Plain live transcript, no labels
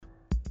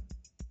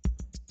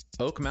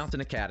Oak Mountain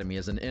Academy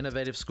is an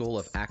innovative school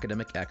of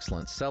academic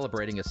excellence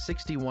celebrating a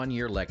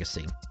 61-year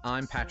legacy.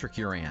 I'm Patrick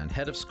Uran,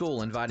 head of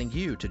school, inviting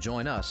you to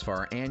join us for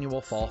our annual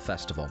Fall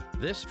Festival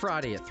this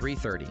Friday at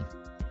 3:30.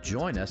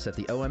 Join us at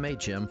the OMA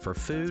Gym for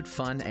food,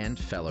 fun, and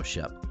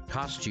fellowship.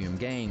 Costume,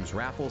 games,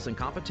 raffles, and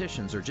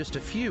competitions are just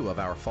a few of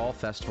our Fall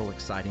Festival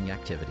exciting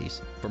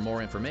activities. For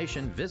more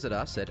information, visit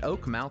us at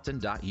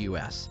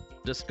oakmountain.us.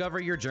 Discover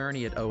your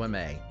journey at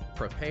OMA.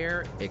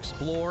 Prepare,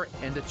 explore,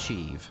 and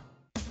achieve.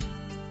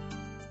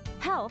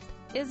 Health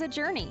is a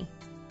journey.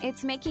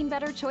 It's making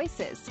better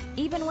choices,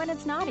 even when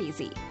it's not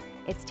easy.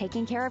 It's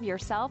taking care of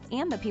yourself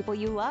and the people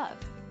you love.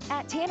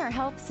 At Tanner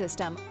Health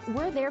System,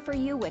 we're there for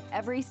you with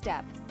every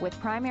step, with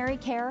primary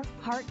care,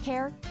 heart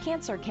care,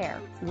 cancer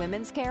care,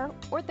 women's care,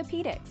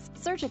 orthopedics,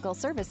 surgical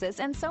services,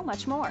 and so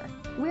much more.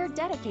 We're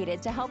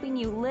dedicated to helping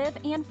you live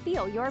and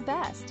feel your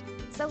best.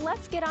 So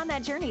let's get on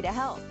that journey to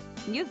health.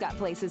 You've got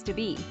places to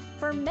be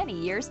for many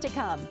years to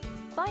come.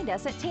 Find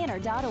us at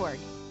tanner.org.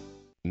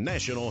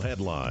 National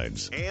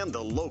headlines and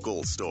the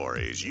local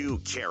stories you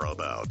care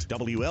about.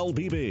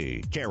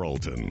 WLBB,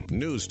 Carrollton,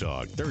 News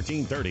Talk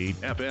 1330,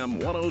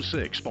 FM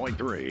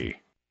 106.3.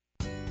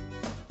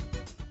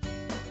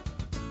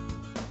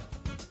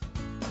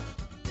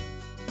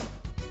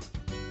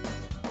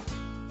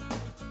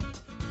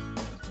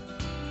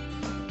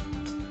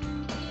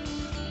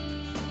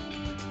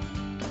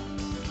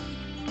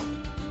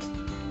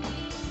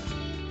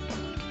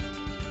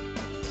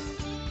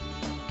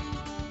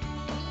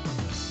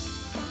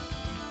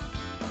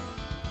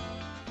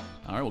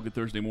 All right, well, good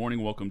Thursday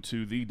morning. Welcome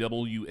to the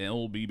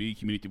WLBB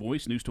Community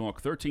Voice, News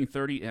Talk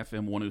 1330,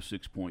 FM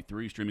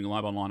 106.3, streaming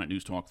live online at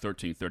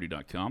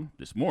newstalk1330.com.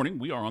 This morning,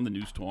 we are on the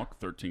News Talk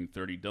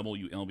 1330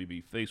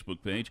 WLBB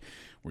Facebook page,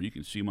 where you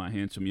can see my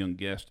handsome young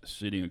guest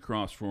sitting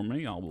across from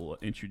me. I will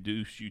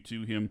introduce you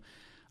to him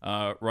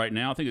right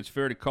now. I think it's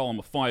fair to call him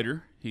a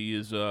fighter. He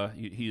has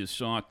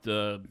sought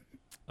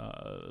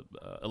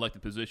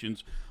elected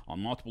positions on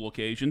multiple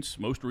occasions.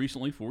 Most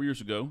recently, 4 years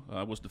ago,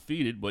 was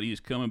defeated, but he is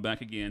coming back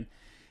again.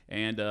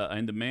 And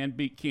the man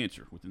beat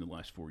cancer within the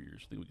last 4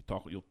 years. I think we can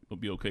talk. You'll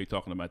be okay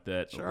talking about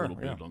that a little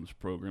bit on this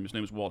program. His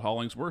name is Walt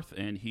Hollingsworth,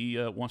 and he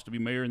wants to be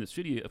mayor in the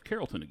city of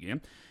Carrollton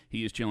again.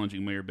 He is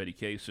challenging Mayor Betty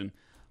Kaysen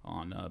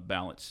on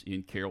ballots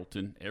in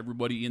Carrollton.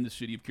 Everybody in the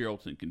city of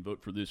Carrollton can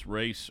vote for this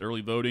race.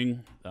 Early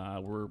voting,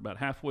 we're about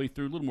halfway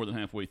through, a little more than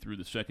halfway through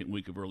the second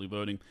week of early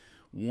voting.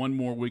 One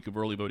more week of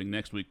early voting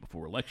next week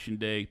before Election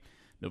Day,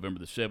 November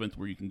the 7th,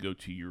 where you can go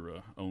to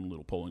your own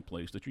little polling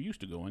place that you're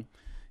used to going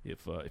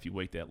if you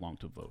wait that long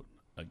to vote.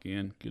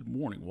 Again, good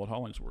morning, Walt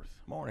Hollingsworth.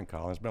 Morning,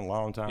 Colin. It's been a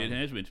long time. It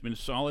has been. It's been a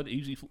solid,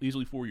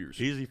 easily 4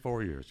 years. Easy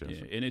 4 years, yes.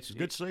 Yeah, and it's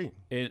good to see.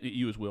 And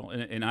you as well.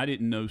 And I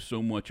didn't know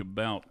so much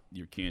about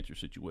your cancer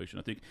situation.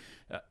 I think,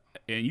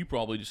 and you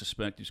probably just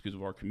suspect just because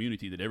of our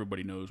community that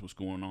everybody knows what's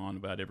going on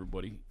about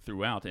everybody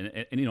throughout. And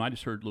you know, I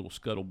just heard little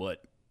scuttlebutt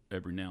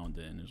every now and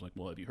then. It's like,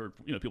 well, have you heard?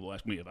 People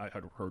ask me if I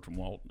had heard from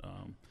Walt.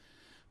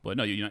 But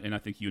no, and I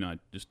think you and I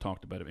just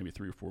talked about it maybe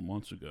 3 or 4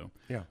 months ago.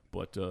 Yeah.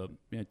 But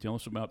tell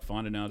us about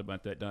finding out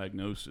about that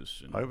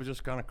diagnosis. It was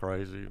just kind of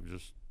crazy. It was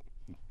just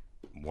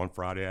one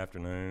Friday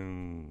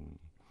afternoon,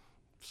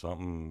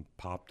 something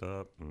popped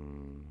up,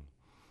 and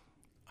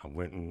I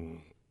went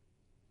and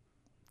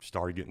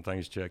started getting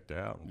things checked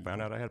out and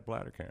found out I had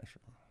bladder cancer.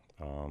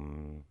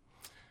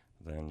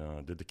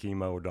 Then did the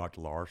chemo with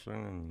Dr. Larson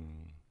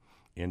and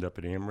ended up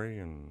at Emory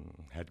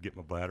and had to get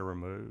my bladder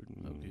removed.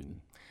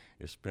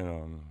 It's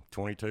been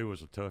 22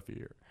 was a tough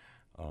year.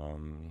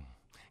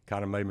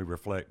 Kind of made me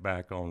reflect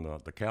back on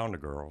the Calendar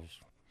Girls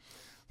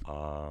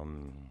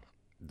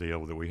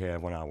deal that we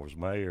had when I was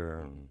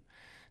mayor, and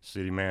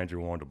city manager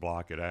wanted to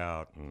block it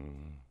out,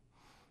 and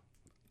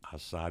I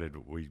decided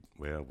we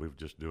would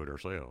just do it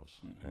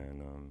ourselves.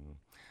 And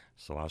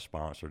so I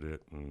sponsored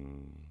it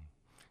and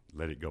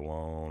let it go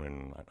on,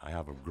 and I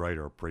have a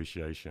greater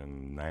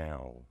appreciation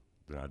now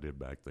than I did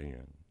back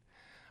then.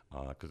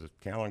 Because the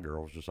Calendar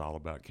Girl was just all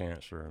about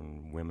cancer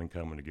and women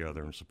coming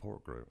together in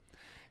support group.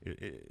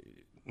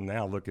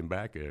 Now looking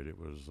back at it,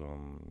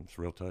 it's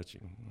real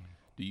touching.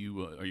 Do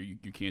you are you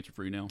cancer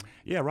free now?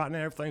 Yeah, right now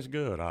everything's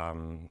good. I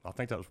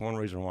think that was one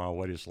reason why I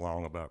waited so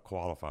long about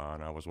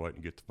qualifying. I was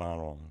waiting to get the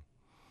final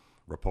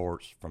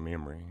reports from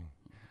Emory.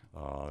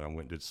 I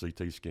went and did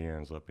CT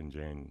scans up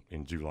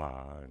in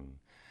July, and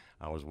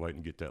I was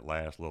waiting to get that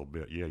last little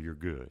bit. Yeah, you're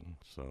good.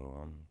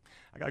 So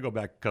I got to go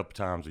back a couple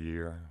times a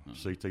year,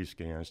 CT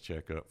scans,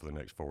 check up for the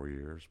next 4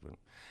 years. But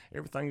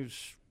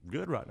everything's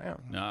good right now.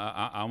 Now,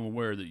 I'm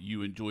aware that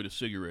you enjoyed a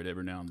cigarette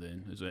every now and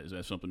then. Is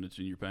that something that's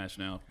in your past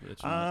now?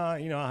 I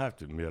have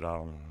to admit,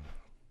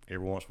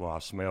 every once in a while I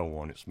smell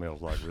one. It smells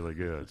like really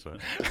good. So.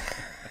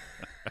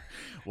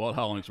 Walt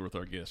Hollingsworth,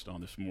 our guest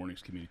on this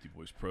morning's Community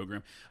Voice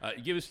program.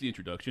 Give us the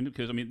introduction,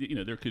 because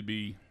there could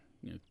be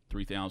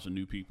 3,000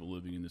 new people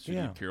living in the city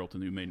of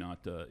Carrollton who may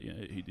not,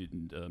 he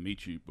didn't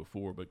meet you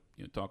before, but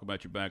talk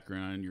about your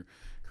background, your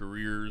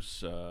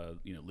careers,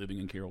 living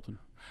in Carrollton.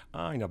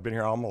 I've been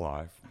here all my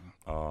life.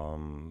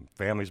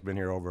 Family's been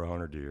here over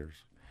 100 years.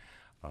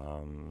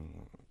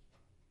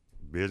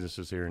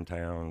 businesses here in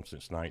town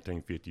since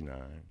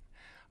 1959.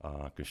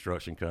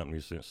 Construction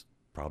companies since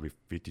probably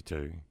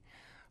 52.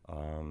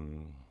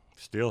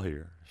 Still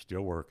here,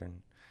 still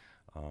working,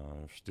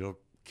 still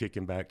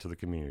kicking back to the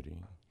community.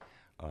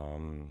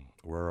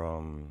 We're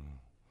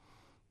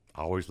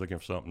always looking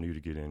for something new to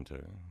get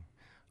into.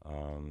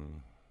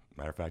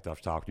 Matter of fact, I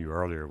was talking to you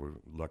earlier.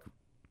 We're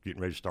getting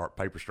ready to start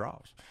paper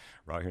straws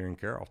right here in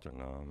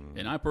Carrollton.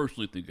 And I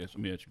personally think that's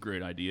a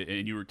great idea.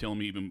 And you were telling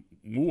me even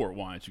more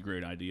why it's a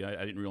great idea.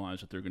 I didn't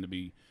realize that they're going to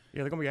be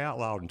they're going to be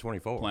outlawed in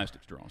 24.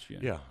 Plastic straws,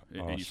 Yeah.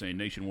 And you're saying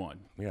nationwide?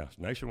 Yeah,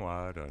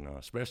 nationwide, and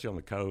especially on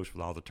the coast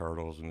with all the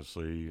turtles in the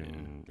sea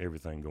and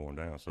everything going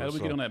down. So how do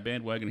we get on that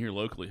bandwagon here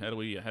locally? How do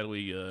we? You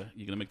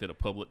going to make that a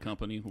public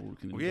company? Where we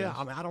can yeah,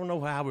 I mean, I don't know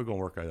how we're going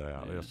to work that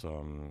out. Yeah.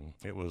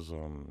 It was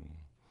a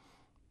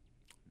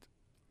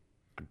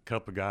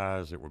couple of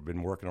guys that have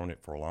been working on it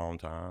for a long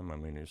time. I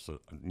mean, it's a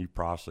new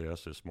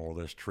process. It's more or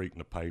less treating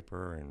the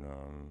paper,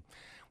 and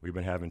we've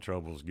been having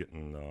troubles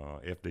getting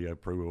FDA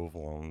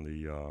approval on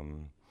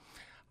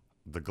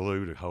the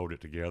glue to hold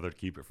it together to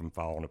keep it from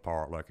falling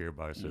apart like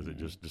everybody says. It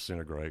just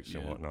disintegrates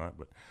and whatnot.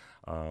 But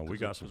we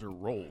got some. They're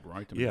rolled,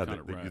 right?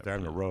 They're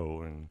in a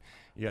roll, and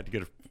you had to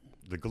get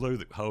the glue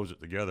that holds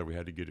it together. We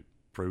had to get it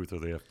approved through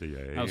the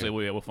FDA. I would say,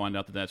 we'll find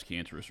out that that's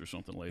cancerous or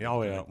something later.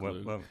 Oh yeah,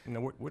 well,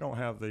 we don't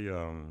have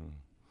the.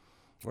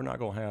 We're not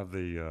going to have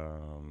the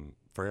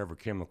forever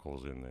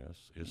chemicals in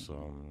this. It's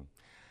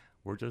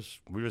we're just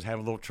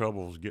having a little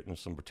troubles getting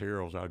some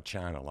materials out of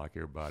China like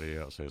everybody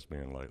else has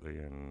been lately.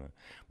 And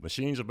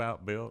machines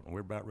about built, and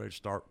we're about ready to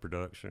start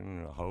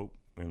production. I hope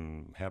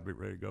and have it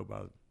ready to go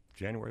by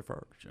January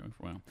 1st.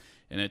 Wow.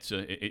 And it's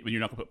you're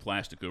not going to put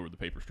plastic over the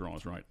paper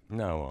straws, right?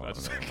 No.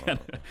 That's kind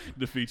of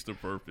defeats the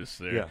purpose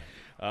there. Yeah.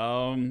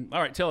 All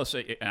right, tell us,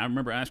 I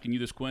remember asking you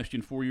this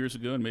question 4 years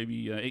ago and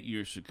maybe 8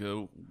 years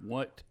ago.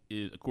 What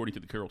is, according to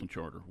the Carrollton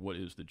Charter, what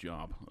is the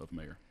job of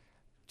mayor?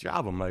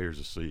 Job of mayor is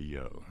the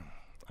CEO.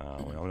 I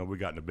know we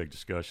got in a big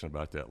discussion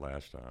about that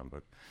last time,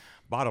 but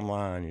bottom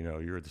line,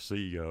 you're the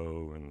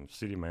CEO and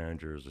city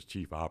manager is the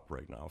chief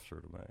operating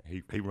officer.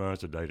 He runs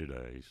the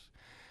day-to-days.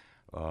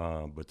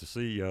 But the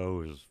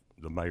CEO is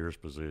the mayor's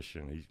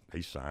position.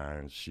 He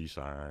signs, she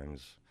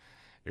signs.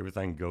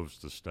 Everything goes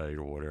to the state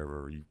or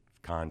whatever,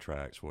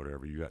 contracts,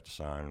 whatever. You have to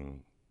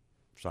sign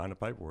the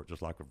paperwork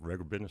just like a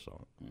regular business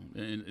owner.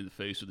 And in the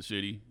face of the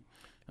city,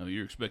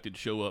 you're expected to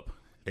show up.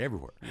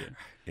 Everywhere.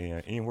 Yeah.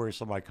 And anywhere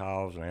somebody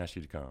calls and asks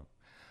you to come.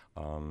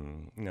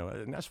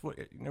 And that's what,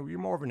 you're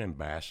more of an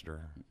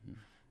ambassador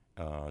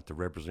to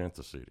represent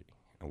the city.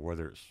 And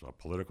whether it's a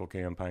political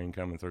campaign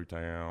coming through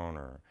town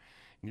or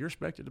you're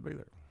expected to be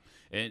there.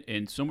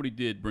 And somebody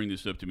did bring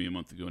this up to me a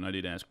month ago, and I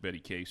did ask Betty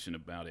Kaysen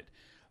about it.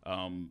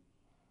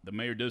 The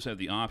mayor does have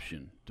the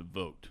option to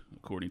vote,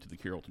 according to the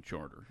Carrollton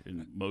Charter,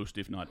 in most,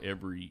 if not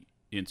every,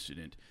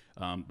 incident,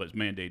 but it's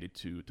mandated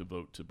to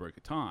vote to break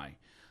a tie.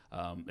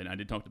 And I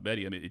did talk to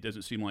Betty. I mean, it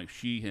doesn't seem like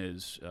she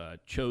has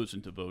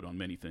chosen to vote on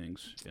many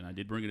things. And I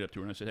did bring it up to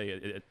her, and I said,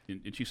 hey,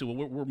 and she said,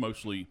 well, we're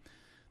mostly,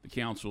 the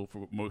council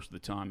for most of the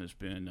time has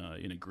been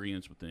in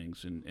agreement with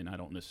things, and I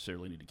don't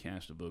necessarily need to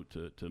cast a vote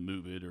to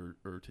move it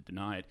or to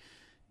deny it.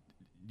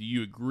 Do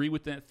you agree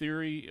with that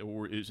theory,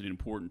 or is it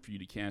important for you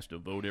to cast a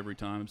vote every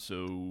time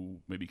so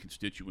maybe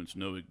constituents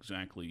know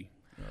exactly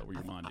where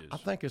your mind is? I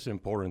think it's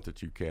important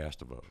that you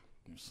cast a vote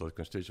so the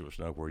constituents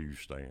know where you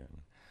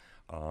stand.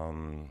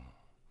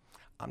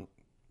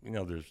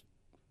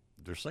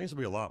 There seems to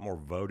be a lot more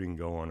voting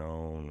going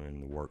on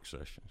in the work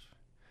sessions.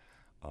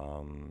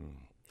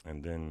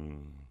 And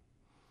then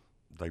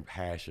they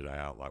hash it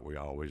out like we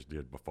always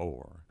did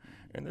before.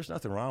 And there's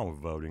nothing wrong with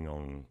voting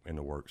in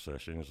the work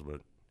sessions,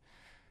 but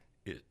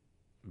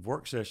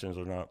work sessions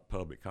are not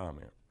public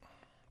comment.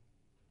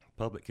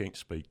 Public can't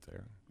speak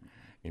there.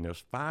 It's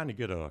fine to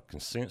get a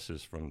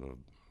consensus from the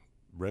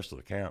rest of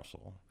the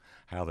council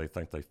how they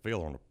think they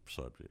feel on the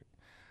subject.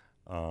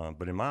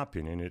 But in my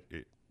opinion,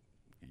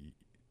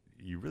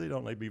 you really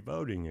don't need to be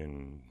voting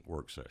in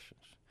work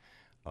sessions.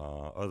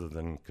 Other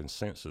than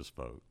consensus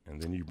vote.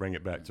 And then you bring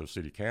it back to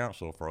city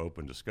council for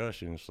open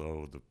discussion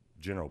so the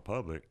general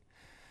public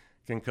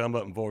can come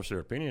up and voice their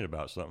opinion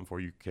about something before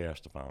you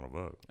cast a final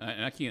vote.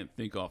 And I can't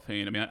think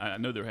offhand. I mean, I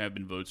know there have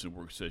been votes in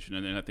work session,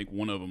 and then I think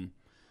one of them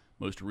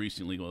most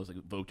recently was like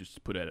a vote just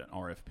to put out an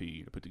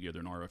RFP, to put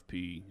together an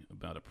RFP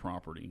about a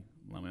property.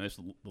 I mean, that's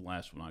the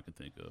last one I can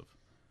think of.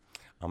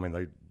 I mean,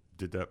 they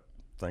did that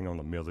thing on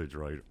the millage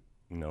rate,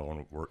 on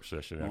a work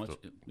session.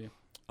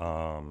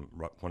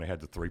 Right when they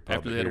had the three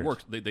public hearings.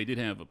 After they had they did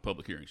have a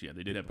public hearings. Yeah,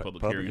 they did have a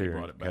public hearing. They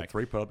brought it back. Had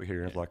 3 public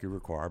hearings like you're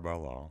required by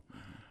law,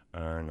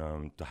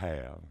 and to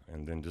have.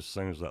 And then just as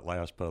soon as that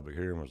last public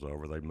hearing was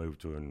over, they moved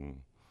to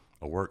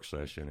a work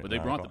session. But the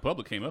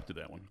public came up to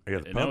that one. Yeah,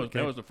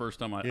 that was the first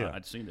time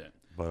I'd seen that.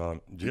 But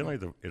generally,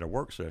 at a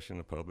work session,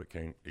 the public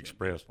can't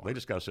express. They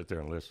just got to sit there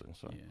and listen.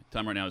 So. Yeah.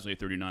 Time right now is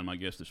 8:39. My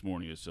guest this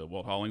morning is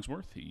Walt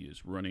Hollingsworth. He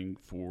is running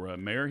for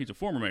mayor. He's a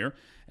former mayor,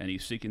 and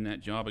he's seeking that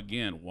job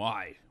again.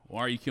 Why?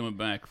 Why are you coming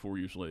back 4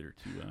 years later?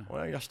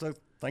 Well, I still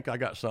think I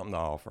got something to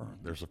offer.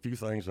 There's a few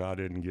things I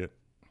didn't get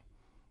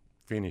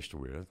finished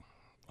with.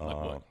 Like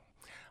what?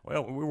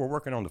 Well, we were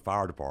working on the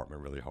fire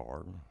department really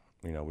hard.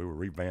 We were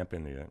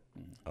revamping it,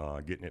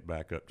 getting it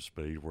back up to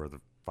speed where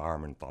the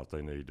firemen thought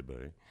they needed to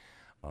be.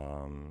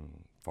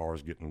 As far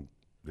as getting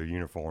the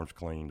uniforms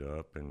cleaned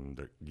up and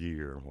the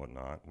gear and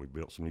whatnot, we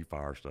built some new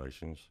fire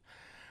stations.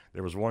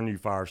 There was one new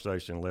fire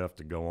station left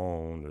to go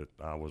on that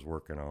I was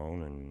working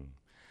on, and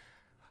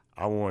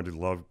I wanted to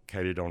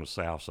locate it on the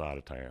south side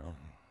of town,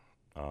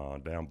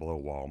 down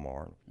below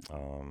Walmart.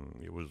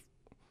 It was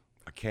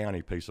a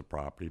county piece of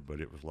property,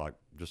 but it was like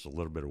just a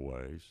little bit of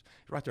ways.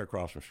 It's right there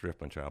across from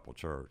Strickland Chapel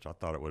Church. I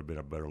thought it would have been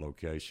a better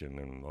location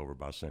than over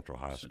by Central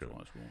High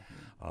School.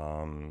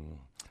 Yeah.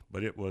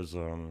 But it was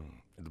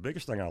the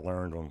biggest thing I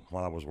learned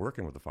while I was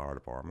working with the fire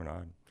department.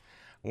 I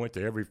went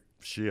to every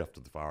shift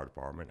of the fire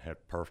department,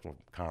 had personal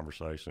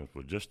conversations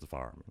with just the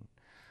firemen,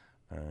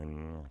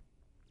 and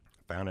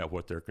found out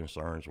what their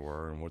concerns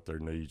were and what their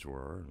needs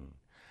were.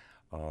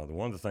 And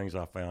one of the things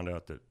I found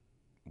out that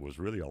was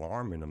really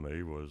alarming to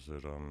me was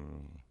that,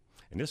 and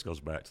this goes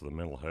back to the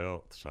mental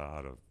health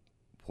side of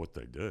what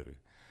they do.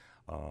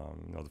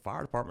 The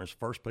fire department's the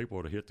first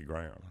people to hit the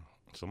ground.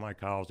 Somebody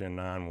calls in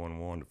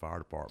 911, the fire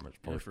department's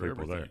first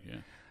people there,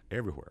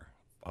 everywhere.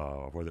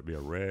 Whether it be a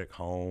wreck,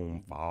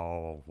 home,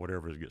 fall,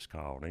 whatever it gets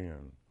called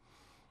in.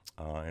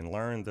 And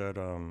learned that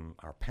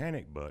our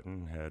panic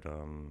button had,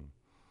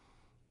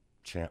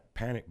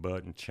 panic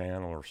button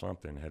channel or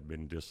something had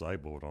been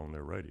disabled on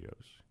their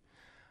radios.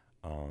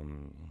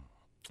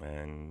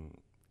 And,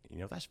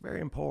 that's very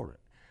important.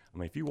 I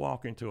mean, if you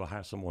walk into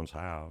someone's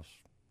house,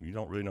 you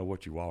don't really know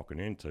what you're walking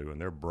into, and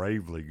they're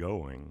bravely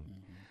going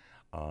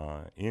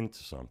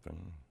into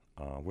something,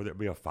 whether it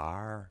be a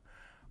fire,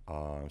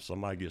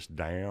 somebody gets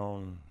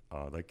down,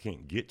 they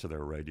can't get to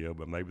their radio,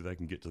 but maybe they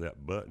can get to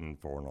that button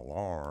for an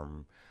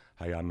alarm.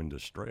 Hey, I'm in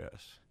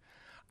distress.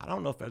 I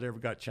don't know if that ever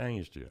got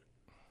changed yet.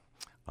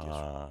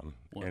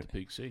 We'll have to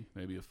peek see.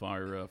 Maybe a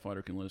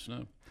firefighter can let us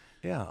know.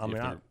 Yeah, if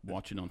they're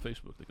watching on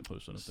Facebook, they can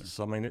post it up there.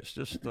 So, it's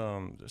just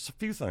it's a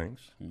few things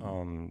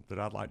that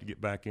I'd like to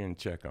get back in and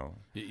check on.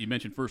 You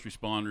mentioned first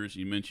responders.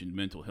 You mentioned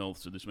mental health.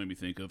 So this made me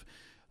think of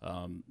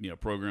a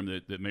program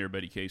that Mayor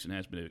Betty Cason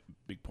has been a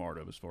big part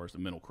of as far as the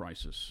mental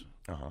crisis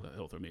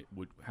health. I mean,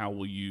 how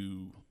will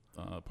you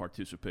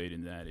participate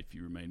in that if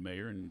you remain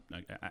mayor? And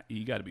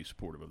you got to be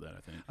supportive of that, I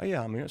think. Oh,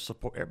 yeah, it's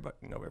support everybody.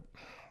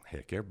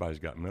 Heck, everybody's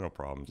got mental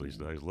problems these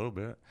days a little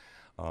bit.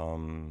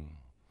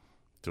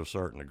 To a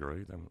certain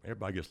degree.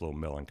 Everybody gets a little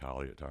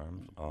melancholy at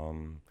times.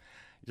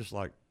 Just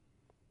like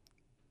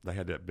they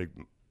had that big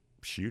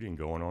shooting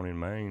going on in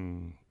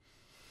Maine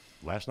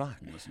last night.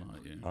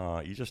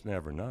 Yeah. You just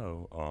never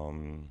know.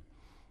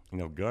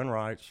 Gun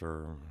rights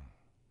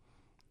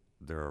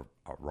they're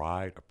a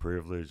right, a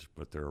privilege,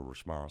 but they're a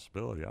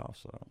responsibility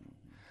also.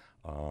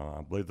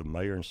 I believe the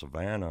mayor in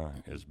Savannah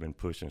has been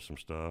pushing some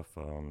stuff,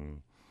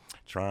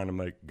 trying to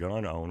make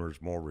gun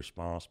owners more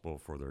responsible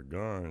for their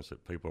guns,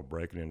 that people are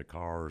breaking into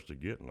cars to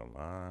get them.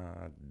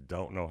 I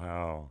don't know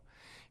how,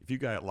 if you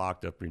got it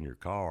locked up in your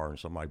car and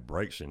somebody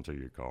breaks into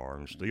your car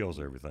and steals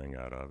everything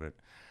out of it,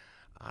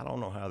 I don't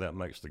know how that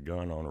makes the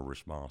gun owner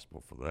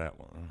responsible for that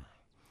one.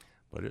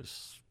 But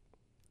it's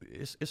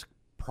a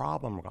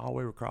problem all the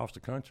way across the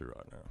country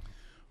right now.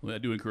 Well, I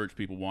do encourage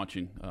people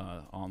watching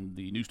on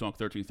the Newstalk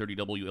 1330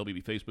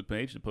 WLBB Facebook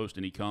page to post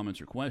any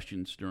comments or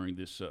questions during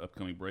this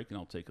upcoming break, and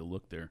I'll take a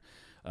look there.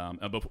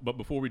 But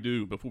before we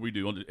do,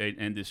 I'll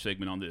end this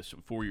segment on this.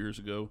 4 years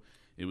ago,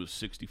 it was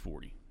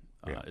 60-40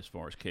 as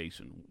far as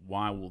Cason.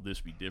 Why will this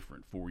be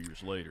different 4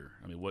 years later?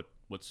 I mean, what?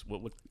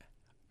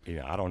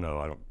 Yeah, I don't know.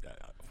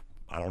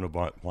 I don't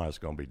know why it's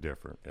going to be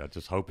different. I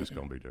just hope it's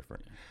going to be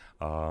different.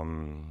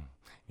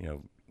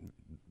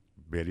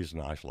 Betty's a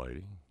nice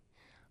lady.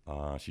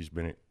 She's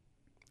been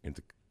in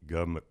the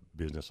government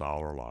business all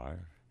her life.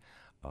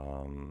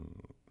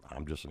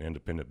 I'm just an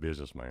independent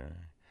businessman.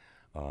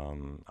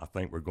 I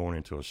think we're going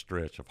into a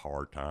stretch of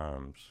hard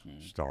times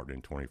starting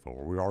in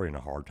 24. We're already in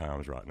the hard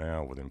times right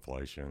now with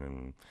inflation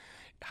and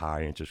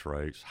high interest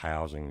rates,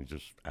 housing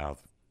just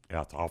off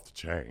the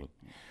chain.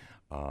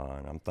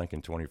 And I'm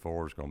thinking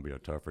 24 is going to be a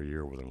tougher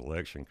year with an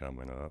election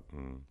coming up.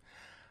 And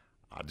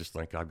I just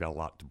think I've got a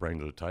lot to bring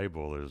to the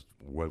table.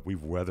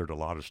 We've weathered a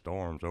lot of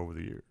storms over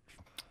the years.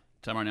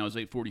 Time right now is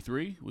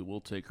 8:43. We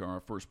will take our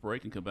first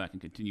break and come back and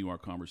continue our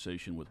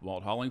conversation with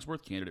Walt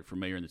Hollingsworth, candidate for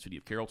mayor in the city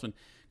of Carrollton.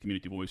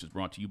 Community Voice is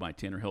brought to you by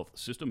Tanner Health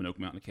System and Oak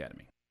Mountain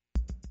Academy.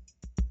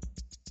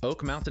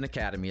 Oak Mountain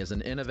Academy is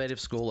an innovative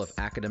school of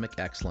academic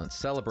excellence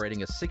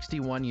celebrating a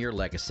 61-year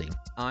legacy.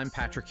 I'm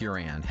Patrick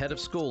Uran, head of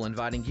school,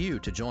 inviting you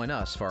to join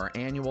us for our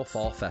annual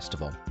Fall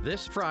Festival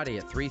this Friday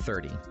at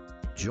 3:30.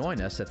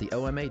 Join us at the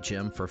OMA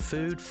Gym for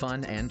food,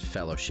 fun, and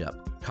fellowship.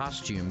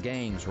 Costume,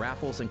 games,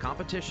 raffles, and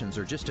competitions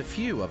are just a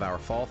few of our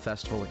Fall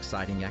Festival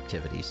exciting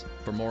activities.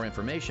 For more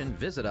information,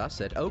 visit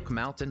us at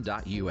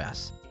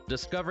oakmountain.us.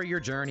 Discover your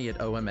journey at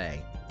OMA.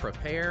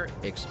 Prepare,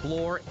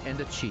 explore,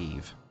 and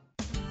achieve.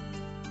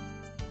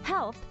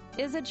 Health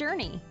is a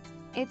journey.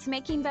 It's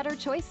making better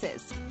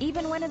choices,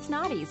 even when it's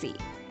not easy.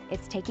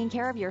 It's taking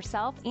care of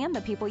yourself and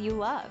the people you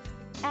love.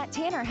 At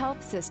Tanner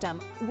Health System,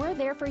 we're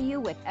there for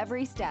you with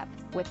every step,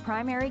 with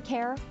primary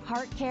care,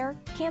 heart care,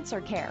 cancer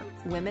care,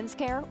 women's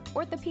care,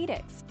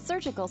 orthopedics,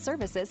 surgical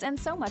services, and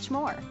so much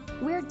more.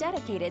 We're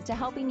dedicated to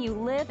helping you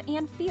live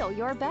and feel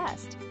your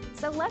best.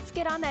 So let's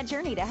get on that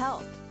journey to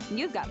health.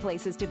 You've got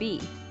places to be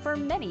for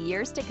many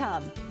years to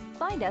come.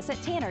 Find us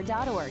at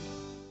tanner.org.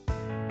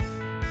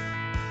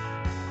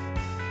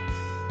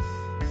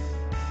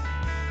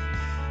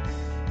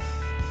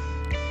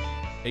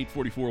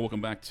 844,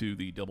 welcome back to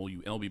the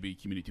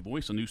WLBB Community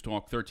Voice on News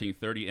Talk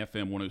 1330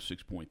 FM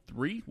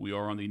 106.3. We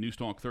are on the News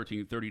Talk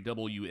 1330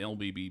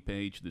 WLBB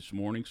page this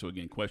morning. So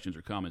again, questions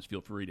or comments,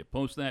 feel free to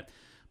post that.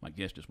 My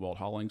guest is Walt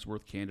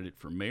Hollingsworth, candidate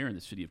for mayor in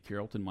the city of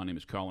Carrollton. My name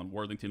is Colin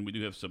Worthington. We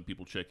do have some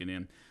people checking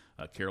in.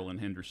 Carolyn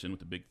Henderson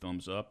with a big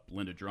thumbs up.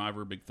 Linda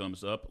Driver, big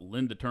thumbs up.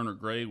 Linda Turner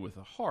Gray with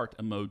a heart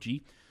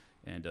emoji.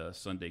 And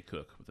Sunday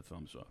Cook with a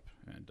thumbs up.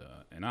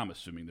 And I'm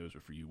assuming those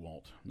are for you,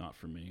 Walt, not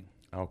for me.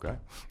 Okay.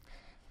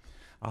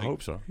 I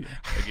hope so. Yeah.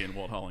 Again,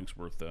 Walt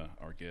Hollingsworth,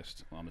 our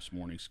guest on this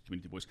morning's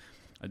Community Voice.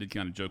 I did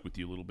kind of joke with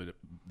you a little bit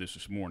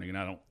this morning, and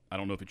I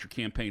don't know if it's your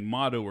campaign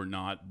motto or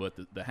not, but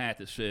the hat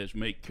that says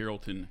 "Make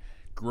Carrollton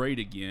Great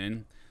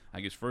Again."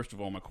 I guess first of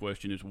all, my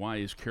question is, why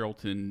is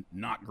Carrollton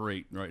not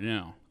great right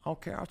now? Oh,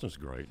 Carrollton's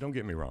great. Don't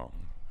get me wrong.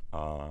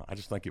 I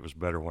just think it was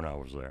better when I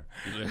was there.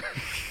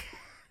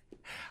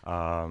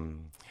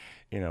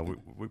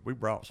 We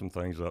brought some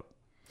things up,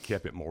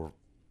 kept it more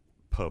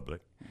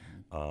public.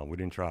 We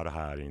didn't try to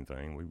hide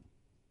anything.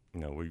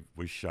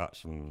 We shot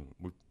some.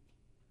 We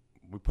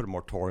put a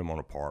moratorium on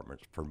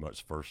apartments pretty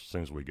much first as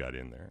soon as we got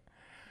in there.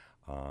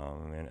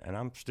 And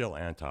I'm still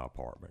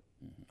anti-apartment.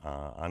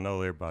 I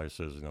know everybody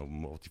says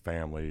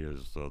multifamily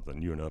is the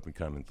new and up and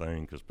coming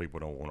thing because people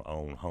don't want to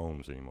own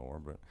homes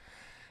anymore. But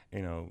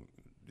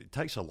it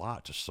takes a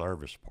lot to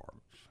service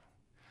apartments,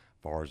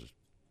 as far as the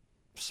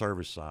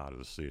service side of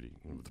the city,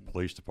 the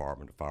police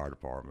department, the fire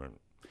department.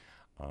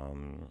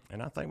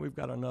 And I think we've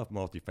got enough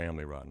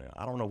multifamily right now.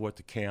 I don't know what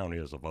the count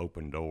is of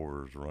open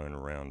doors running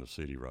around the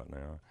city right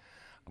now,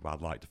 but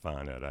I'd like to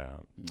find that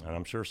out. And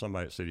I'm sure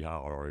somebody at City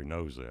Hall already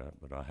knows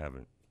that, but I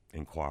haven't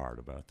inquired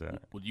about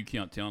that. Would you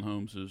count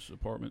townhomes as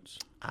apartments?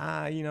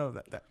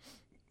 That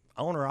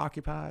owner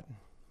occupied.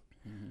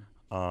 It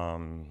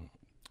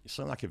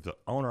sounds like if the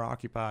owner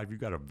occupied, if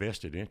you've got a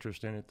vested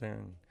interest in it,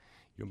 then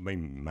you'll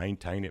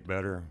maintain it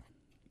better,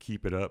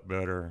 keep it up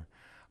better.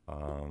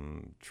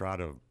 Try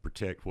to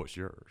protect what's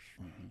yours.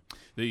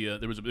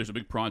 There's a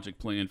big project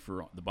planned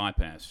for the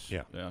bypass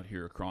out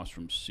here across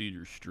from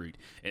Cedar Street,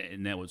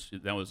 and that was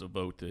a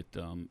vote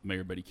that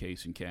Mayor Betty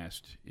Kaysen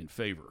cast in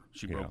favor.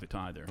 She broke the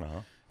tie there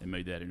and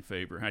made that in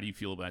favor. How do you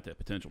feel about that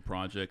potential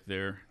project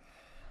there?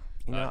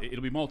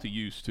 It'll be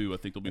multi-use too. I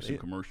think there'll be some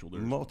commercial there.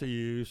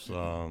 Multi-use,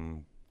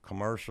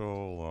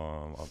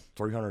 commercial,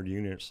 300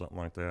 units, something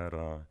like that.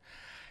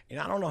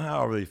 I don't know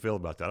how I really feel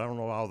about that. I don't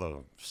know all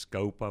the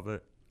scope of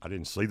it. I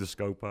didn't see the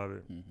scope of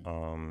it.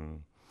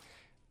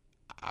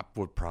 I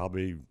would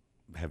probably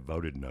have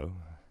voted no.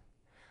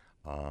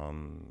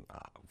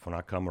 When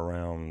I come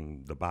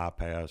around the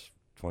bypass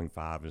between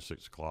 5 and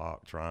 6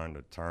 o'clock, trying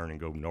to turn and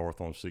go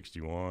north on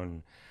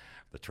 61,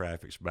 the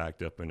traffic's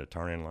backed up in the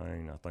turning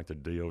lane. I think the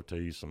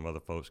DOT, some other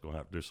folks going to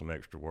have to do some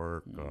extra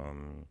work.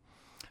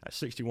 That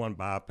 61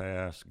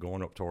 bypass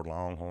going up toward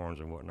Longhorns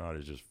and whatnot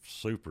is just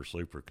super,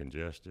 super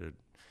congested.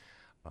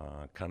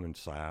 Coming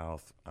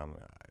south,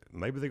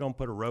 maybe they're gonna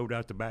put a road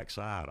out the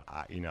backside.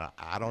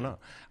 I don't know.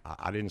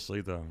 I didn't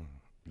see the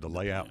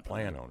layout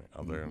plan on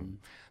it.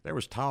 There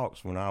was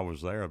talks when I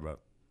was there about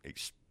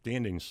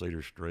extending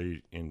Cedar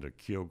Street into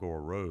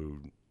Kilgore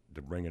Road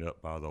to bring it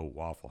up by the old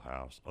Waffle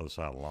House, other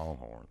side of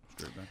Longhorn,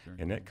 straight back there.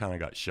 And that kind of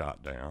got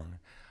shot down.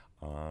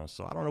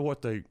 So I don't know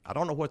what they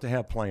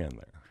have planned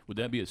there. Would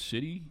that be a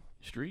city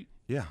street?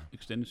 Yeah,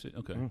 extended city.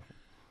 Okay.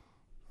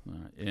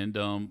 And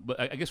but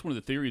I guess one of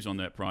the theories on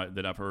that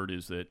that I've heard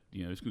is that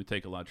it's going to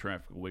take a lot of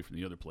traffic away from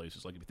the other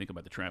places. Like if you think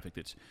about the traffic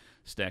that's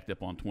stacked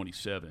up on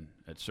 27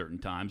 at certain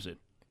times, that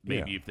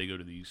maybe if they go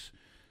to these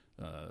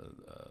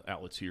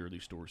outlets here,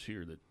 these stores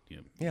here, that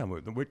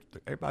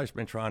everybody's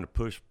been trying to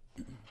push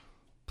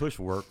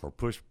work or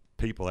push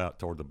people out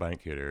toward the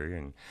Bankhead area,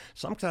 and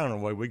some kind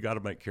of way we got to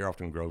make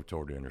Carrollton grow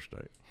toward the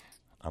interstate.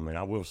 I mean,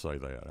 I will say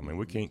that.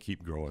 We can't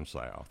keep growing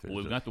south. Well,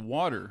 we've got the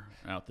water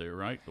out there,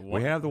 right?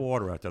 We have the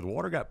water out there. The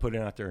water got put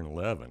in out there in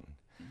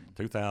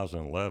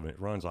 2011. It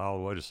runs all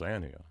the way to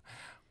Sandhill.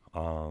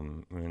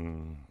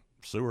 And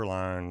sewer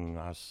line,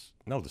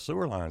 the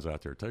sewer line's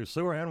out there too.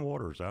 Sewer and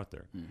water is out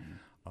there.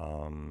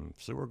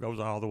 Sewer goes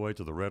all the way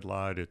to the red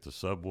light at the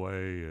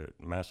subway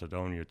at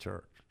Macedonia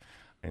Church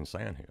in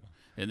Sandhill.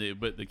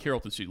 But the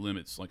Carrollton city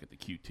limits like at the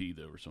QT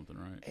though, or something,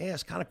 right? Yeah,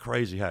 it's kind of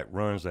crazy how it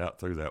runs out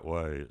through that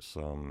way. It's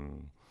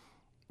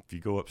if you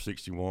go up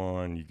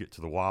 61, you get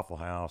to the Waffle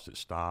House, it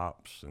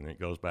stops, and it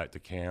goes back to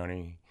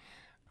county.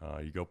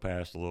 You go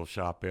past the little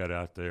shopette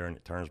out there, and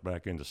it turns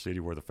back into city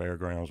where the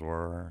fairgrounds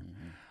were.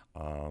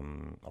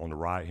 On the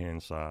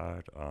right-hand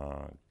side,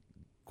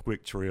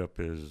 Quick Trip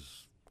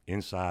is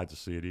inside the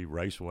city.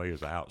 Raceway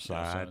is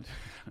outside.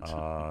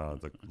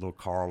 The little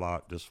car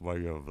lot this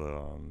way of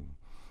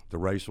the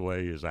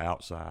Raceway is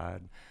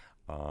outside.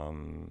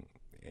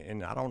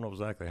 And I don't know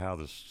exactly how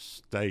the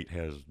state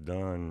has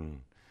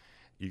done.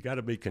 You got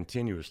to be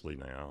continuously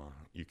now.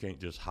 You can't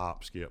just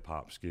hop, skip.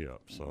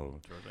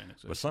 So,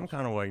 but some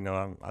kind of way, you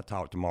know, I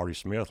talked to Marty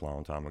Smith a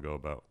long time ago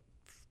about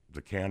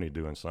the county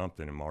doing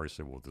something, and Marty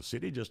said, well, the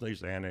city just needs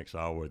to annex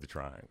all the way to the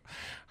Triangle.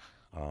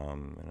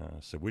 And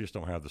I said, we just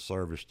don't have the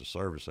service to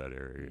service that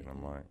area. And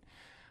I'm like,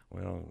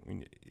 well,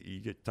 you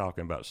get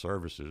talking about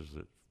services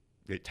that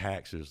it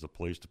taxes the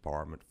police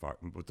department, but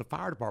the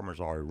fire department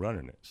is already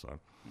running it. So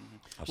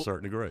I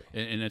certainly agree.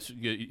 And that's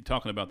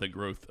talking about that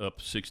growth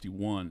up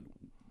 61.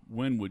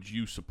 When would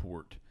you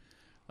support?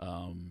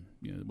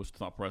 What's the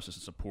thought process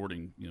of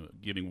supporting?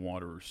 Giving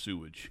water or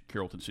sewage,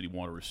 Carrollton City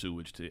water or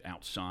sewage to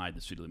outside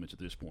the city limits at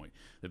this point.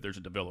 If there's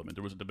a development,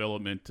 there was a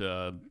development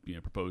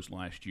proposed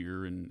last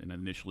year, and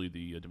initially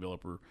the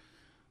developer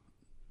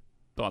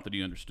thought that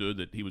he understood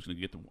that he was going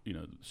to get the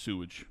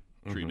sewage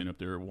treatment up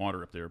there,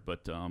 water up there,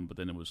 but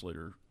then it was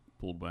later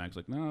pulled back. It's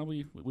like, no,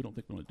 we don't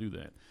think we want to do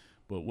that.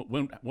 But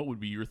what would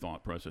be your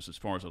thought process as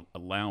far as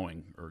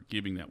allowing or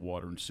giving that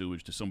water and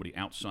sewage to somebody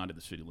outside of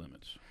the city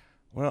limits?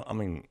 Well, I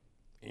mean,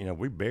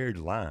 we buried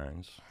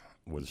lines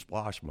with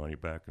splash money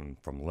back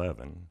from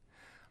Levin,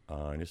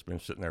 and it's been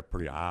sitting there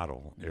pretty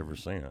idle ever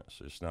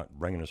since. It's not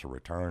bringing us a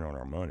return on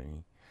our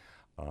money.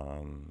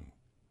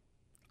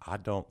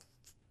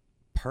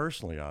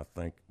 Personally, I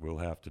think we'll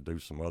have to do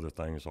some other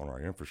things on our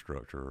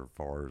infrastructure as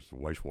far as the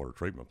wastewater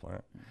treatment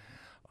plant.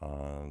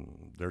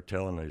 They're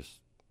telling us,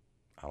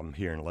 I'm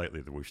hearing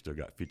lately that we've still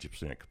got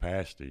 50%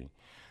 capacity.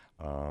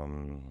 I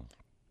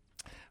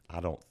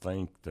don't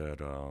think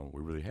that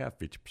we really have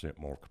 50%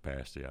 more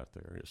capacity out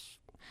there.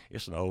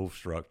 It's an old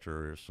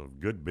structure. It's a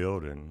good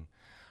building.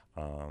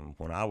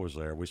 When I was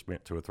there, we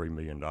spent $2 or $3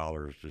 million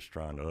just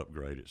trying to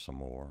upgrade it some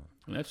more.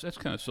 And that's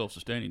kind of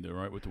self-sustaining, though,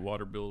 right? With the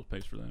water bill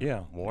pays for that.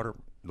 Yeah,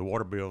 the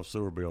water bill,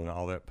 sewer bill, and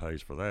all that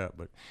pays for that.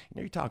 But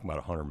you're talking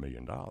about $100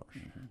 million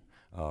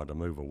to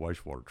move a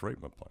wastewater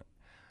treatment plant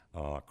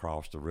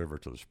across the river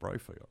to the spray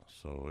field.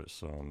 So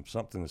it's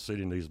something the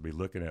city needs to be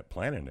looking at,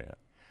 planning that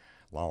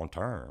long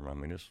term. I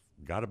mean, it's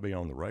got to be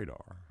on the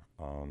radar.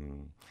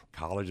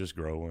 College is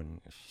growing.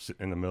 It's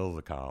sitting in the middle of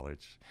the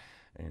college.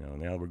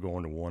 Now we're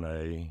going to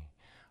 1A.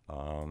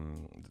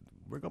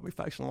 We're going to be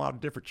facing a lot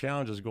of different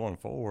challenges going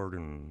forward,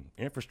 and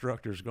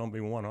infrastructure is going to be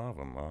one of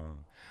them.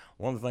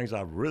 One of the things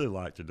I'd really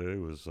like to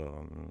do is,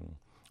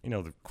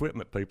 the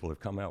equipment people have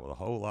come out with a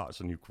whole lot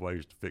of new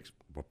ways to fix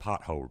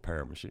pothole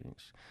repair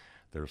machines.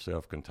 They're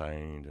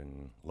self-contained,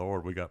 and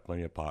Lord, we got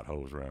plenty of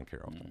potholes around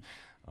Carrollton.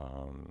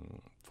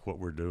 What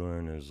we're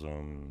doing is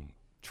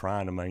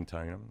trying to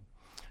maintain them.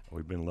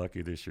 We've been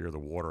lucky this year.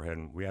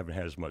 We haven't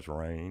had as much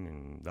rain,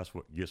 and that's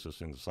what gets us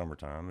in the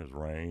summertime is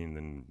rain.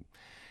 Then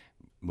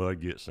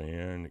mud gets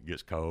in, it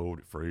gets cold,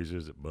 it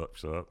freezes, it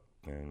bucks up,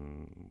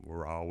 and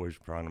we're always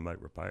trying to make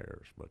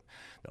repairs. But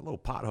that little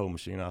pothole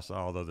machine I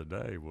saw the other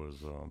day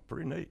was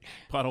pretty neat.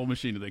 Pothole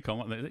machine, do they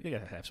call it? They got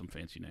to have some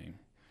fancy name.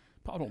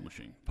 Pothole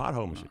machine.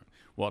 Pothole machine. Right.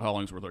 Walt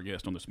Hollingsworth, our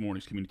guest on this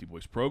morning's Community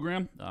Voice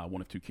program,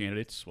 one of two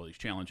candidates. Well, he's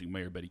challenging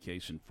Mayor Betty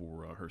Kaysen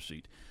for her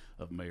seat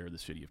of mayor of the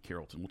city of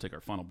Carrollton. We'll take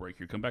our final break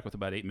here. Come back with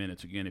about 8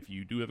 minutes. Again, if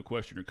you do have a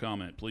question or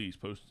comment, please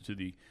post it to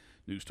the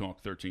News Talk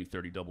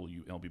 1330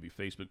 WLBB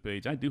Facebook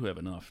page. I do have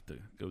enough to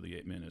go the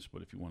 8 minutes,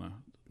 but if you want to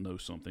know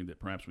something that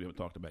perhaps we haven't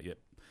talked about yet,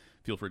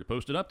 feel free to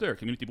post it up there.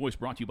 Community Voice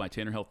brought to you by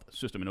Tanner Health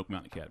System and Oak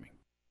Mountain Academy.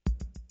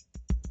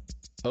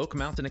 Oak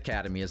Mountain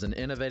Academy is an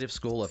innovative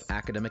school of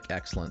academic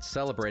excellence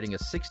celebrating a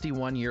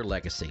 61-year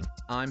legacy.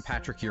 I'm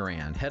Patrick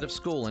Uran, head of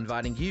school,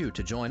 inviting you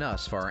to join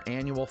us for our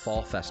annual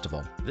Fall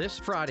Festival this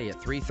Friday at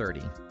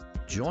 3:30.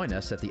 Join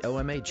us at the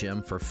OMA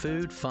Gym for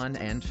food, fun,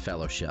 and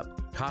fellowship.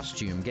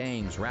 Costume,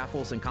 games,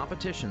 raffles, and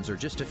competitions are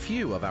just a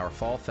few of our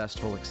Fall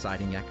Festival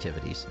exciting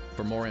activities.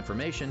 For more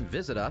information,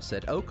 visit us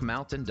at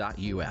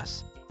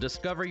oakmountain.us.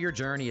 Discover your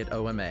journey at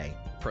OMA.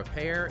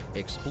 Prepare,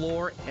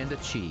 explore, and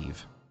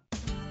achieve.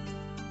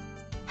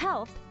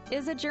 Health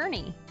is a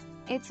journey.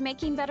 It's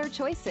making better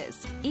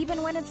choices,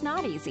 even when it's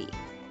not easy.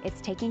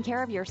 It's taking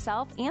care of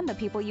yourself and the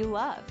people you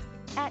love.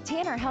 At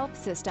Tanner Health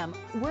System,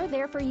 we're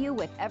there for you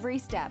with every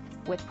step,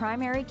 with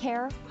primary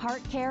care,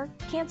 heart care,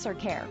 cancer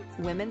care,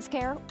 women's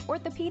care,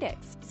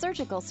 orthopedics,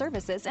 surgical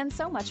services, and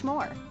so much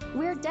more.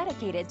 We're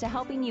dedicated to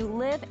helping you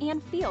live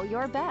and feel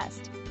your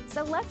best.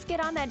 So let's get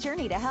on that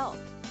journey to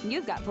health.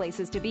 You've got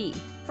places to be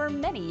for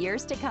many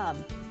years to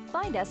come.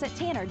 Find us at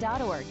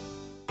tanner.org.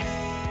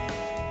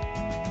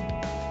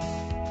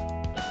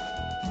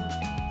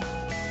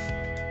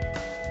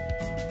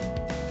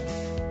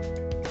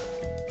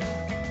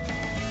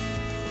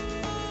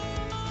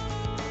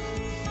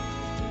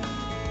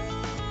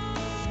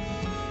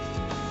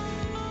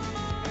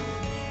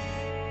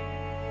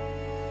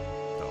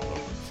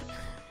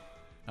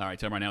 All right,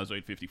 time right now is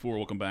 8:54.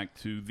 Welcome back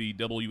to the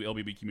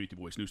WLBB Community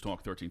Voice News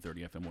Talk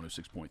 1330 FM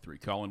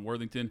 106.3. Colin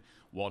Worthington,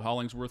 Walt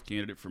Hollingsworth,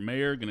 candidate for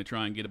mayor. Going to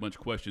try and get a bunch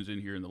of questions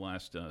in here in the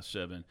last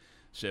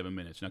seven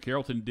minutes. Now,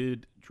 Carrollton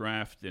did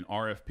draft an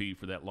RFP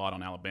for that lot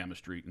on Alabama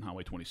Street and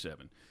Highway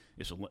 27.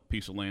 It's a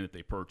piece of land that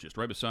they purchased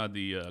right beside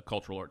the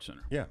Cultural Arts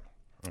Center. Yeah.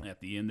 At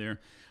the end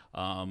there.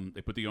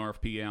 They put the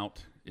RFP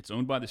out. It's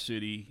owned by the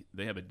city.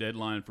 They have a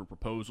deadline for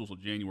proposals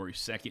of January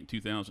 2nd,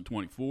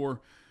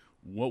 2024.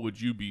 What would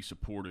you be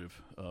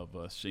supportive of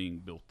seeing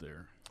built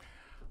there?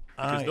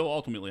 Because they'll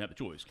ultimately have the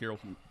choice.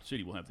 Carrollton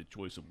City will have the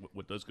choice of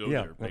what does go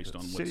there based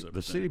on what's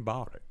the city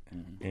bought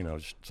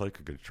it, so they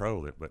could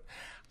control it. But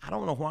I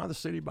don't know why the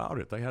city bought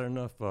it. They had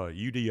enough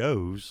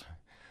UDOs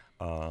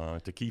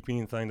to keep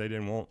anything they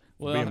didn't want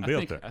being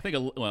built there. I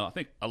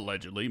think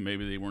allegedly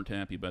maybe they weren't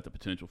happy about the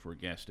potential for a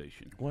gas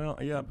station. Well,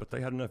 yeah, but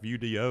they had enough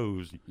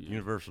UDOs,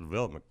 Universal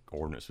Development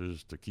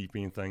Ordinances, to keep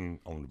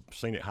anything on the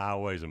scenic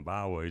highways and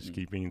byways, to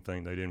keep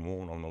anything they didn't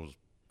want on those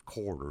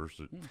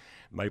corridors,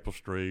 Maple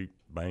Street,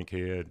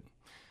 Bankhead.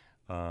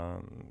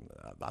 I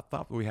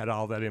thought we had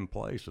all that in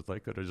place, that they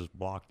could have just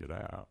blocked it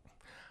out.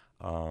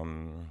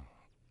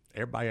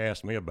 Everybody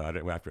asked me about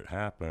it after it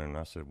happened, and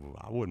I said, well,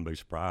 I wouldn't be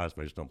surprised if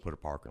they just don't put a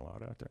parking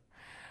lot out there.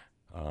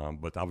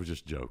 But I was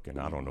just joking.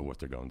 I don't know what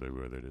they're going to do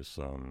with it.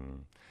 So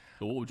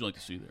what would you like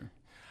to see there?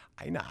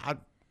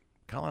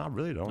 Colin, I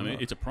really don't know.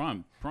 It's a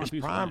prime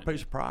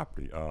piece of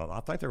property. I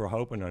think they were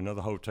hoping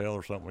another hotel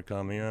or something would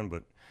come in,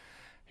 but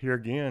here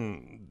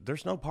again,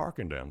 there's no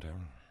parking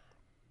downtown.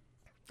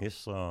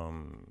 It's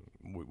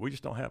we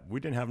just don't have. We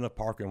didn't have enough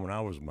parking when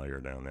I was mayor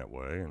down that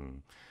way,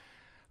 and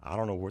I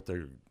don't know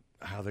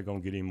how they're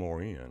going to get any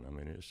more in. I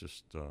mean, it's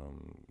just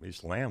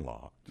it's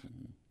landlocked,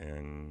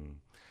 and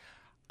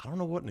I don't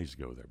know what needs to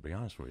go there. Be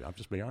honest with you, I'll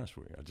just be honest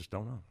with you. I just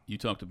don't know. You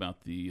talked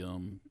about the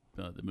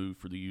move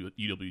for the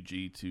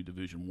UWG to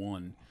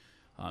Division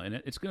I, and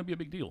it's going to be a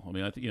big deal. I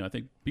mean, I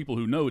think people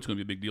who know it's going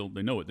to be a big deal,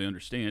 they know it, they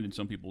understand, and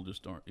some people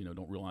just aren't,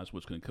 don't realize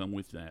what's going to come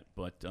with that.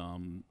 But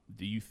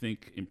do you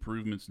think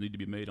improvements need to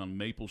be made on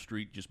Maple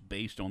Street just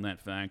based on that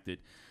fact that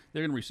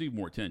they're going to receive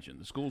more attention?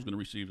 The school's going to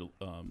receive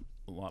a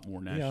lot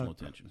more national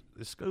attention.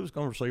 The school's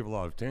going to receive a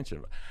lot of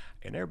attention,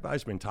 and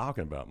everybody's been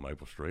talking about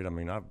Maple Street. I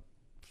mean,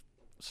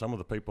 some of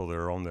the people that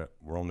were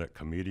on that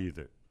committee,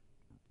 that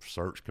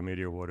search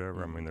committee or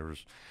whatever. I mean, there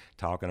was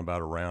talking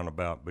about a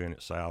roundabout being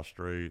at South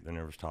Street, and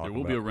there was talking.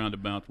 There will be a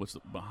roundabout.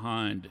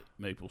 behind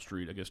Maple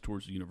Street? I guess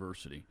towards the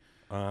university.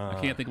 I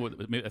can't think of what.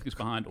 I think it's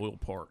behind Oil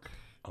Park.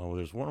 Oh,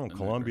 there's one on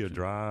Columbia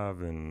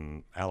Drive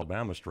and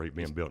Alabama Street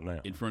being built now.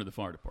 In front of the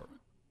fire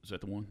department. Is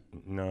that the one?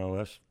 No,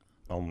 that's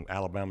on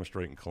Alabama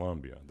Street in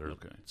Columbia. There's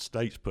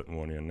state's putting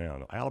one in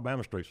now.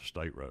 Alabama Street's a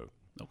state road.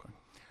 Okay.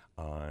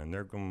 And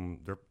they're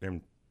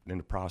in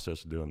the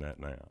process of doing that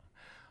now.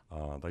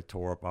 They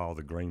tore up all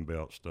the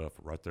Greenbelt stuff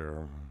right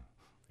there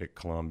at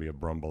Columbia,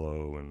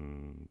 Brumbelow,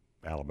 and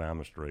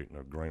Alabama Street, and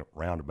the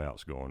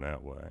roundabouts going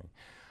that way.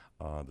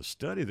 The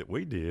study that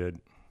we did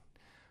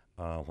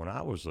when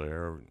I was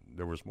there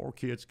was more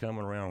kids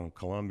coming around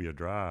Columbia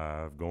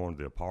Drive, going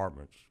to the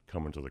apartments,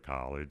 coming to the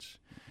college,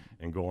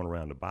 and going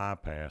around the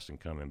bypass and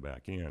coming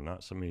back in.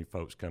 Not so many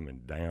folks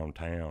coming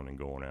downtown and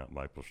going out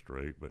Maple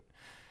Street, but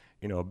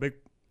a big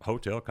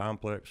hotel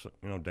complex,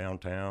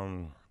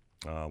 downtown.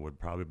 Would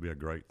probably be a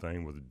great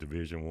thing with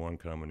Division I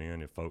coming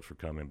in if folks were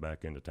coming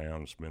back into town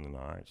and spend the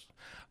nights.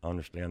 I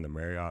understand the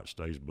Marriott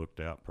stays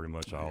booked out pretty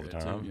much all the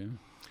time. Too, yeah.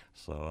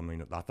 So, I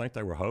mean, I think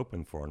they were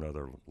hoping for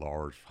another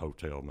large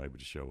hotel maybe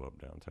to show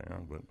up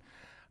downtown, but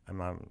I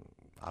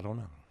don't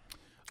know.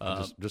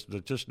 I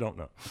just don't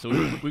know. So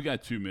we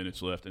got 2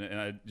 minutes left,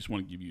 and I just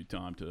want to give you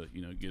time to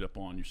get up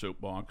on your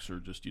soapbox or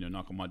just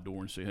knock on my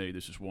door and say, hey,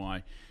 this is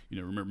why.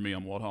 Remember me,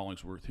 I'm Walt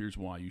Hollingsworth. Here's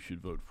why you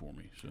should vote for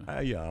me. So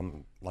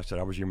like I said,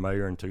 I was your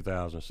mayor in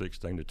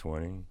 2016 to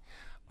 20.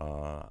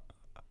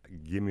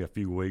 Give me a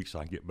few weeks,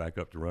 I can get back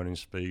up to running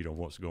speed on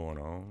what's going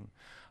on.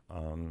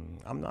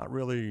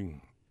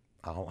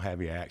 I don't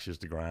have any axes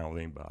to grind with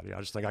anybody.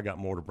 I just think I got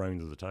more to bring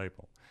to the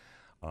table.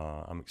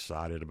 I'm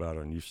excited about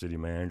a new city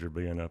manager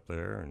being up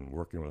there and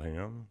working with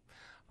him.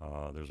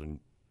 There's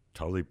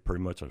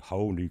pretty much a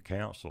whole new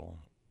council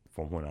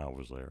from when I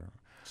was there.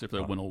 Except for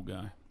that one old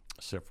guy.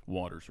 Except for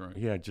Waters, right?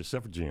 Yeah,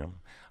 except for Jim.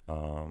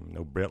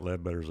 Brett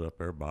Ledbetter's up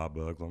there, Bob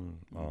Buglin.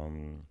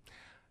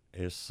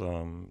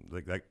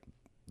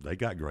 They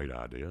got great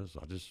ideas.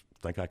 I just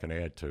think I can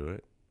add to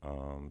it.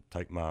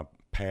 Take my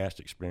past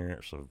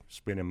experience of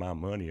spending my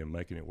money and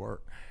making it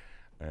work,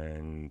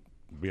 and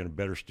being a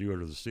better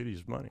steward of the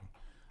city's money.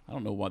 I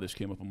don't know why this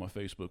came up on my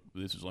Facebook.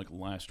 This is like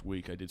last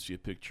week. I did see a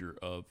picture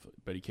of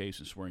Betty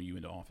Cason swearing you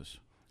into office.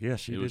 Yeah,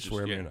 she did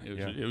swear me in.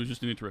 It was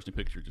just an interesting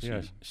picture to see.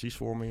 Yeah, she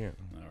swore me in.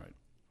 All right.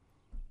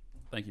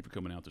 Thank you for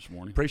coming out this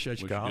morning.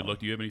 Appreciate you, Kyle. Good luck.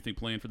 Do you have anything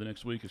planned for the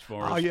next week as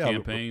far as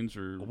campaigns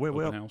or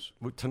open house?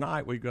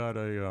 Tonight we've got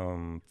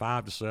a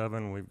 5 to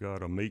 7. We've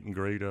got a meet and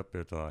greet up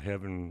at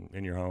Heaven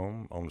in Your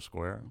Home on the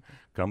square. Okay.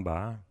 Come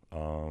by,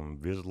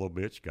 visit a little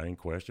bit. You got any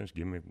questions?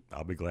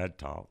 I'll be glad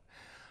to talk.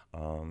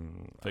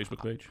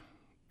 Facebook page?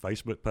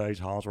 Facebook page,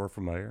 Hollingsworth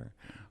for Mayor.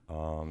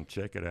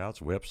 Check it out.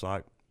 It's a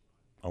website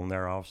on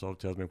there also.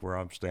 Tells me where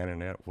I'm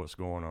standing at, what's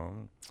going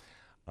on.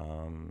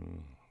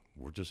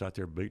 We're just out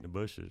there beating the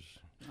bushes.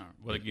 All right.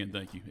 Well, again,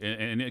 thank you.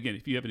 And again,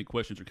 if you have any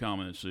questions or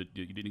comments that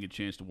you didn't get a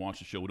chance to watch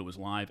the show when it was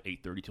live,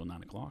 8:30 till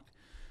 9 o'clock,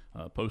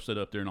 post that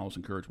up there, and I'll also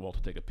encourage Walt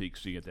to take a peek,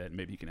 see at that, and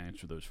maybe he can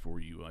answer those for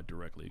you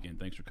directly. Again,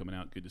 thanks for coming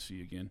out. Good to see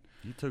you again.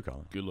 You too,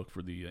 Colin. Good luck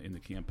for the in the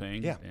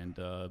campaign. Yeah. And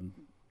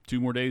 2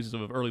 more days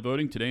of early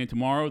voting, today and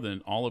tomorrow,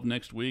 then all of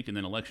next week, and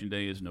then Election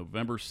Day is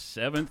November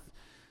 7th.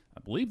 I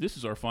believe this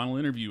is our final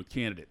interview with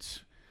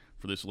candidates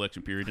for this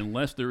election period,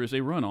 unless there is a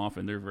runoff,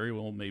 and there very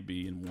well may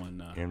be in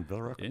one. In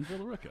Villa Rica. In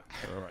Villa Rica.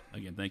 All right.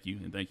 Again, thank you,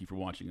 and thank you for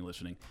watching and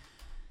listening.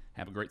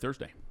 Have a great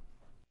Thursday.